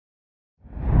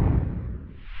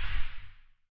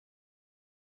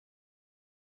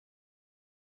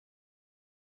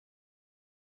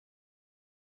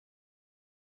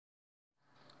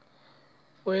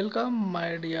Welcome,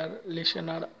 my dear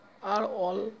listener. Are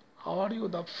all how are you,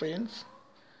 the friends?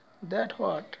 That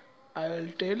what I will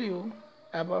tell you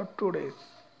about today.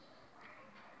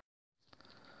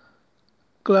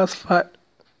 Class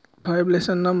 5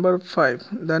 lesson number 5.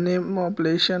 The name of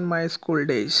lesson my school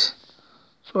days.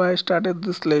 So I started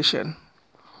this lesson.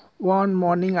 One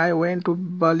morning I went to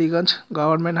Baliganj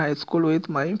Government High School with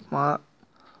my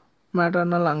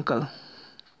maternal uncle.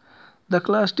 The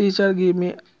class teacher gave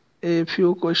me a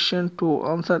few questions to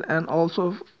answer and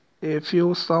also a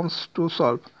few sums to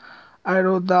solve. I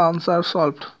wrote the answer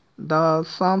solved, the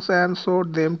sums and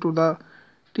showed them to the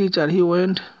teacher. He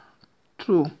went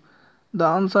through the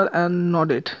answer and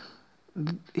nodded.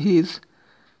 His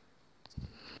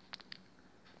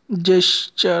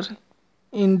gesture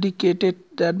indicated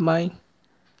that my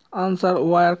answers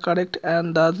were correct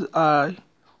and thus I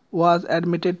was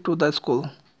admitted to the school.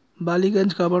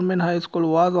 Baliganj Government High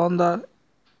School was on the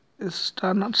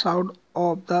eastern side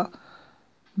of the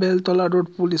Beltola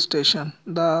Road police station.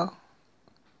 The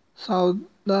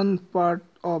southern part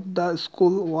of the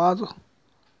school was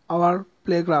our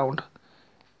playground.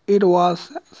 It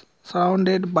was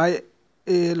surrounded by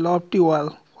a lofty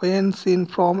wall. When seen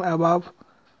from above,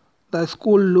 the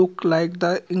school looked like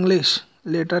the English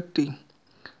letter T.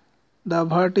 The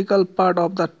vertical part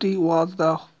of the T was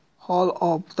the hall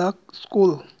of the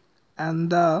school,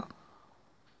 and the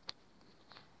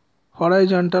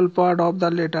horizontal part of the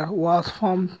letter was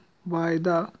formed by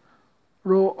the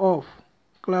row of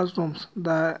classrooms.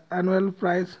 The annual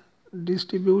prize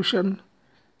distribution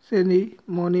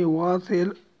ceremony was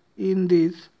held in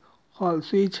this hall,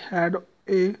 which had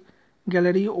a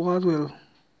gallery as well.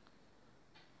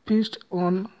 Feast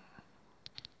on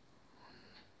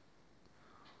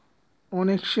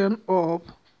occasion of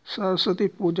Saraswati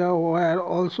Puja were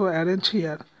also arranged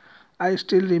here. I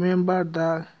still remember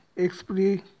the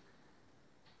experience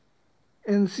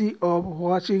of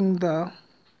watching the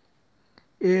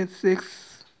a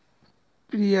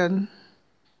Shakespearean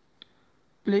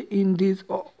play in this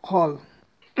hall.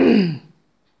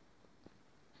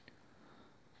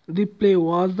 The play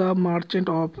was The Merchant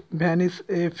of Venice,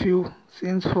 a few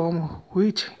scenes from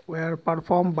which were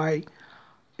performed by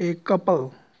a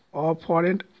couple of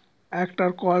foreign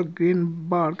actors called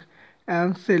Greenberg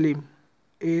and Selim.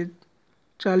 A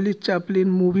Charlie Chaplin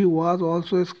movie was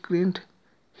also screened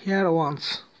here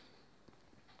once.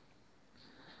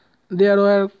 There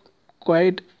were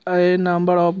quite a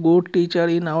number of good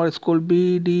teachers in our school.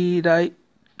 B.D. Rai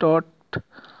taught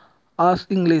us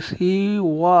English. He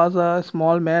was a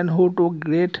small man who took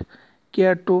great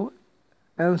care to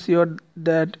ensure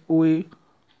that we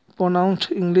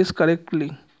pronounced English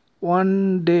correctly.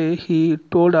 One day he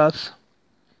told us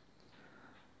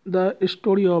the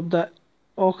story of the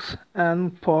ox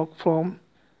and frog from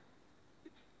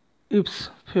Ibs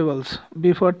Fables.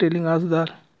 Before telling us the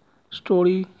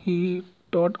story, he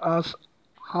taught us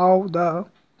how the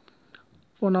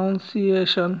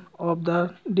pronunciation of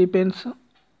the depends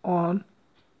on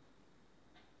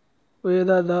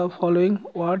whether the following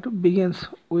word begins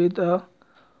with a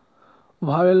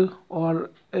vowel or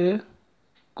a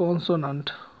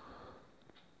consonant.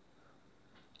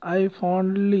 I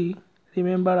fondly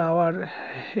remember our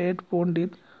head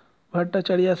Pandit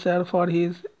Bhattacharya sir for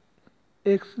his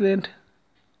excellent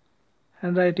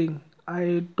handwriting.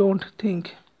 I don't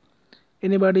think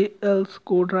anybody else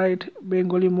could write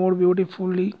Bengali more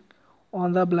beautifully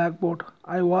on the blackboard.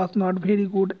 I was not very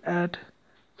good at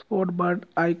sport, but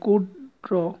I could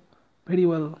draw very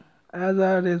well. As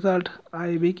a result,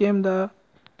 I became the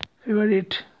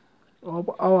favorite of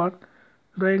our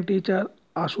drawing teacher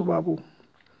Ashu Babu.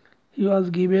 He was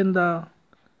given the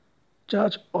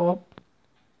charge of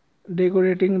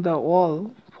decorating the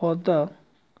wall for the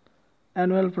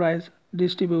annual prize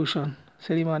distribution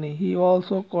ceremony. He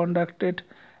also conducted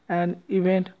an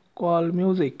event called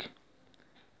Music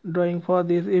Drawing. For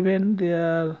this event,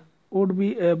 there would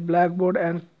be a blackboard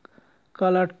and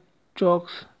colored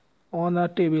chalks on a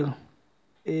table.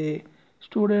 A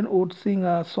student would sing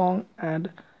a song and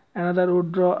another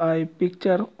would draw a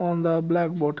picture on the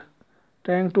blackboard,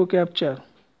 trying to capture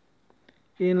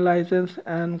in license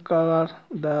and color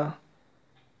the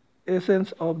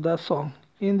essence of the song.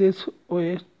 In this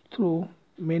way, through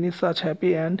many such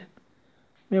happy and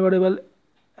memorable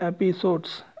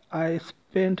episodes, I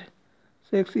spent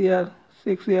 6 years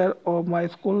 6 years of my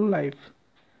school life.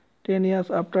 10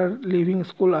 years after leaving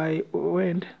school, I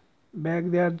went back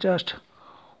there just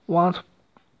once,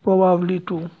 probably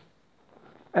to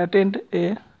attend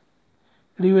a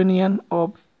reunion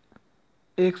of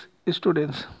ex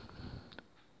students.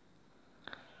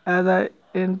 As I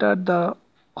entered the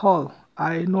hall,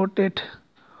 I noted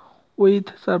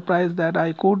with surprise that I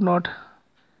could not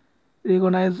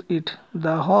recognize it.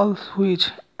 The halls, which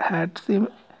had seemed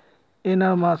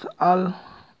enormous all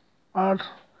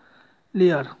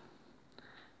earlier,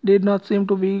 did not seem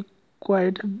to be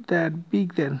quite that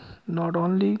big then. Not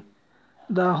only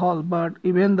the hall, but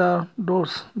even the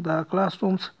doors, the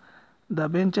classrooms, the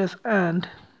benches, and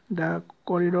the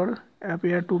corridor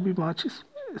appeared to be much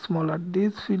smaller.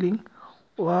 This feeling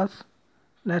was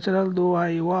natural, though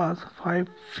I was 5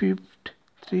 feet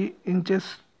 3 inches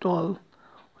tall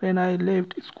when I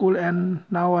left school, and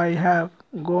now I have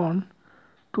gone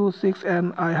to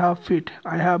 6.5 feet.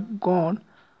 I have gone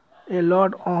a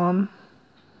lot on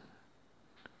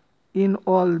in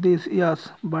all these years,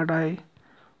 but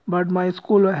my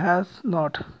school has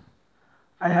not.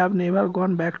 I have never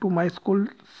gone back to my school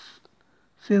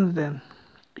since then.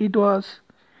 It was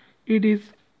it is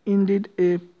indeed a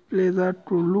pleasure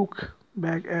to look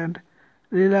back and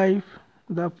relive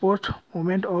the post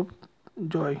moment of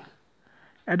joy.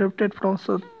 Adapted from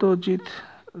Satyajit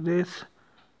Ray's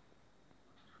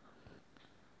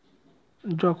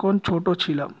যখন ছোট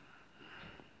ছিলাম.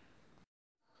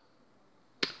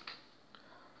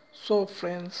 So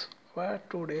friends, were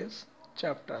today's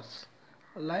chapters.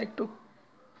 Like to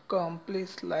come,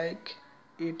 please like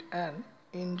it and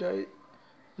enjoy.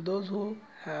 Those who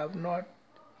have not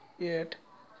yet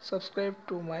subscribed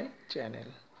to my channel,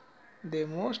 they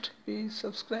must be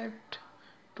subscribed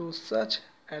to such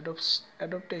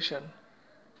adaptation.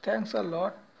 Thanks a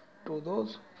lot to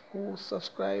those who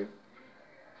subscribe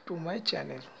to my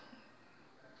channel.